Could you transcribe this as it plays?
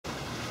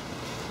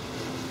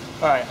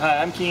All right, hi,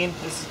 I'm Keen.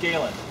 This is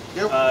Galen.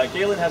 Yep.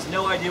 Galen has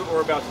no idea what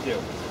we're about to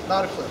do.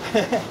 Not a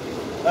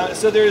clue.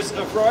 So there's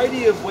a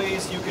variety of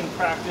ways you can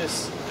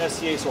practice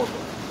SCA sorting.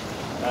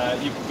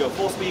 You can go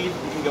full speed,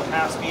 you can go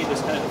half speed, there's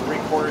kind of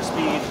three-quarter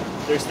speed.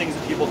 There's things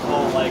that people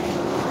call like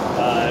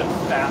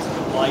fast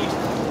and light.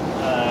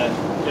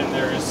 And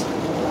there's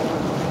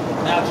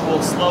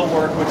actual slow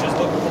work, which is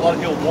a lot of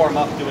people warm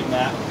up doing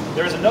that.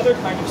 There's another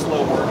kind of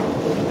slow work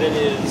that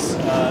is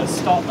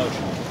stop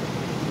motion.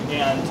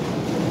 And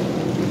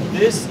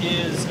this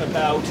is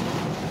about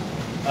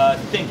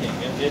thinking.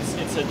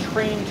 It's a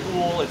trained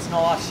tool. It's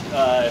not,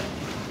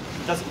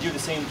 it doesn't do the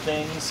same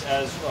things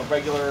as a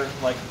regular,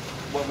 like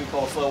what we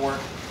call slow work.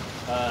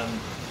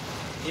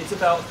 It's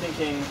about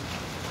thinking,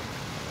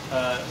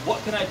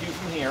 what can I do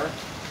from here?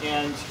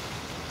 And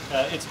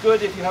it's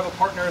good if you have a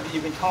partner that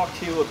you can talk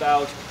to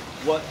about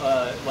what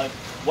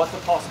the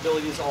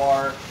possibilities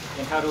are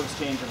and how to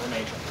exchange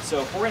information.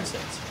 So for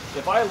instance,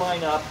 if I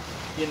line up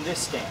in this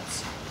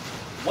stance,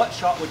 what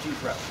shot would you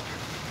throw?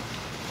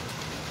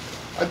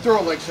 I'd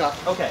throw a leg shot.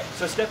 Okay,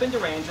 so step into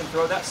range and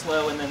throw that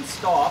slow and then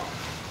stop.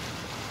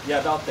 Yeah,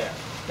 about there.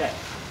 Okay,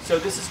 so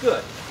this is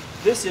good.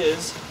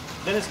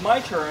 Then it's my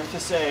turn to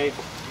say,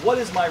 what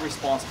is my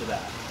response to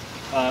that?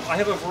 I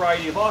have a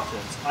variety of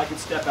options. I could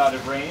step out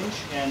of range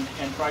and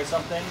try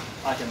something.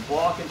 I can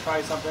block and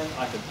try something.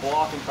 I could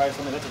block and try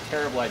something. That's a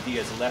terrible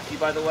idea as a lefty,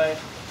 by the way.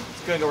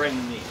 It's going to go right in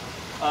the knee.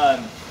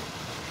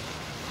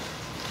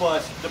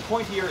 But the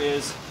point here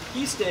is,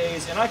 he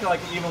stays, and I can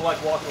even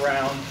walk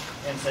around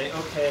and say,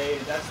 okay,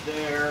 that's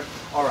there.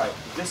 All right,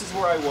 this is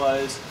where I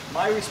was.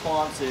 My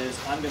response is,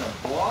 I'm going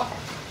to block,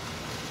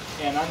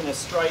 and I'm going to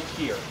strike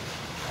here.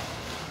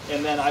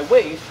 And then I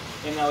wait,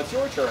 and now it's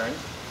your turn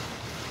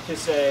to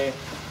say,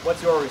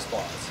 what's your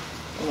response?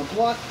 I'm going to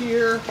block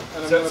here.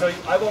 And So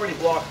I've already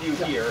blocked you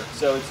here,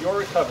 so it's your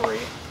recovery.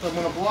 So I'm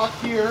going to block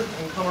here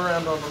and come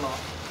around on the knock.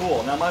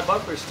 Cool. Now my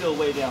buckler's still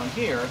way down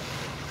here,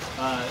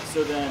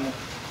 so then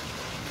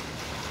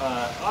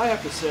I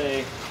have to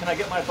say, can I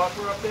get my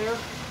buckler up there?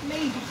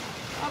 Maybe.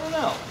 I don't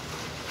know.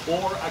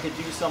 Or I could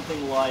do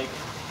something like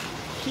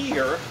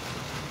here,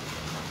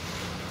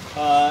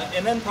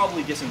 and then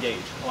probably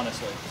disengage,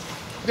 honestly.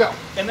 Yeah.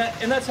 And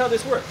that's how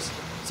this works.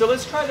 So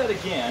let's try that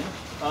again.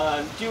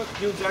 Do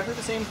exactly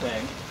the same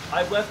thing.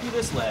 I've left you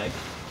this leg.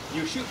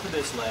 You shoot for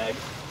this leg.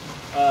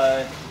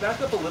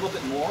 Back up a little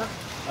bit more.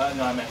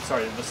 No, I meant,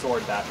 sorry, the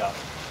sword back up.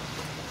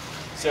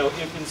 So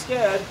if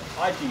instead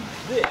I do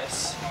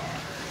this,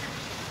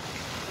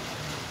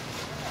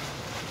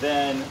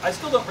 then I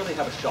still don't really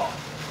have a shot.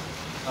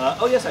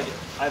 Oh yes, I do.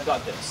 I've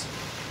got this.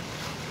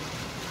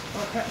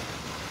 Okay.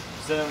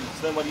 So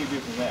then what do you do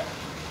from there?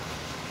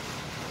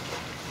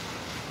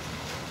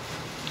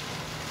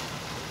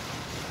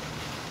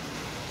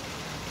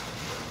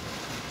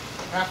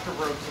 After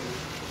rotate.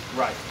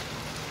 Right.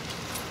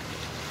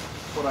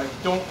 But I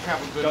don't have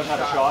a good Don't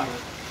have a shot? here.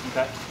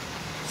 Okay.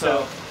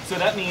 So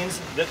that means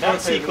that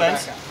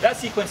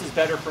sequence is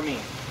better for me.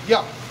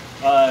 Yeah.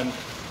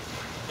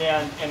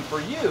 And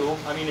for you,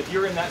 I mean, if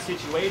you're in that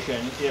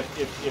situation,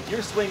 if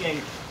you're swinging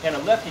and a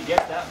lefty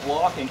gets that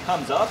block and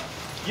comes up,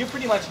 you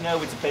pretty much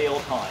know it's bail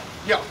time.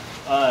 Yeah.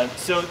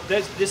 So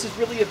this is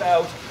really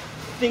about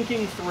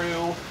thinking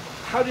through,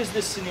 how does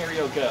this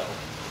scenario go?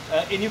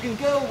 And you can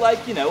go like,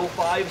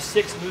 5,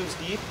 6 moves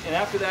deep, and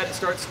after that it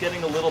starts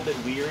getting a little bit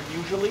weird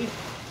usually.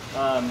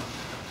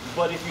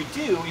 But if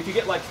you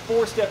get like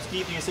 4 steps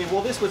deep and you say,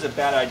 well, this was a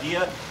bad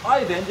idea,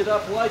 I've ended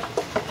up like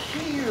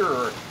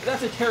here.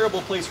 That's a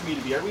terrible place for me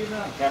to be. Are we even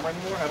on camera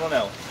anymore? I don't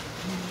know.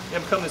 Yeah,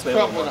 come this way.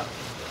 Probably not.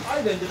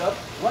 I've ended up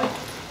like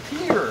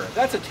here.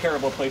 That's a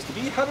terrible place to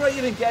be. How did I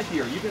even get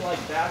here? You can like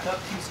back up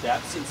 2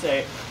 steps and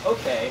say,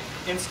 okay,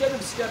 instead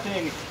of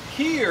stepping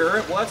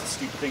here, well, that's a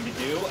stupid thing to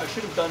do. I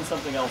should have done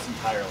something else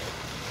entirely.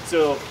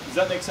 So, does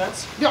that make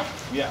sense? Yeah.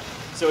 Yeah.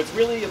 So it's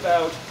really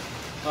about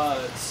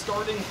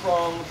starting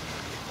from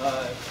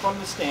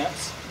the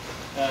stance,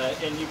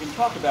 and you can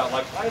talk about,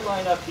 like, I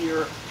line up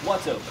here,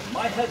 what's open?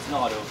 My head's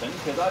not open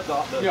because I've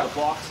got the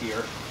blocks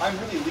here. I'm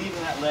really leaving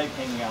that leg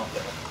hanging out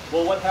there.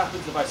 Well, what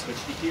happens if I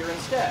switch to here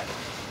instead?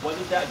 What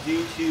does that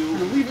do to...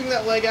 You're leaving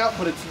that leg out,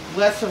 but it's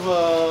less of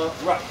a...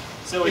 Right.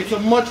 So it's a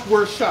much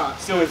worse shot.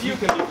 So if you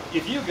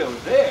go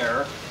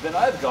there, then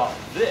I've got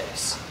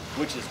this,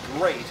 which is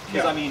great,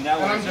 because I mean, now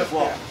we're just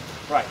block.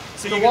 Right.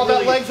 So while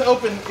that leg's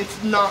open,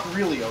 it's not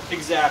really open.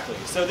 Exactly.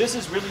 So this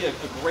is really a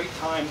great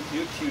time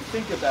to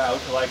think about,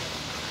 like,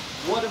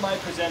 what am I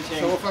presenting?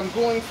 So if I'm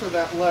going for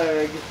that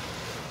leg,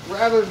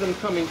 rather than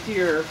coming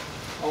here,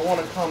 I want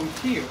to come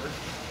here.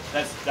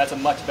 That's a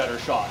much better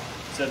shot.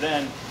 So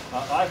then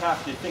I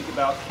have to think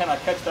about, can I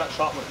catch that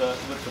shot with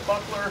the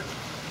buckler?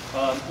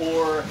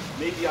 Or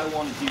maybe I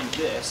want to do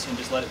this and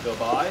just let it go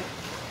by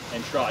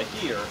and try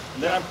here.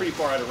 And then I'm pretty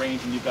far out of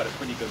range and you've got a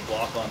pretty good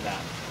block on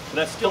that. But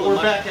that's still we're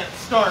back at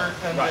start.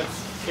 And right.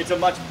 It's a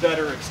much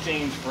better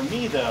exchange for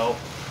me though,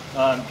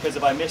 because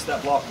if I miss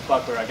that block with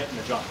buckler, I get in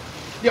the jump.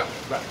 Yeah.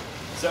 Right.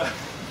 So,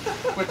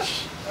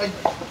 which I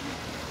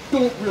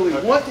don't really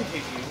want to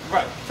hit you.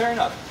 Right. Fair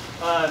enough.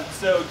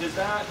 So does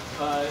that,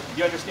 do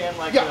you understand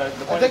like Yeah,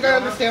 the point I think of the I drill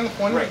understand the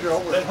point now? of the drill.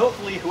 Then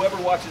hopefully whoever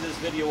watches this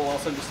video will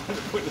also understand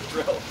the point of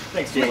the drill.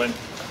 Thanks, Jalen.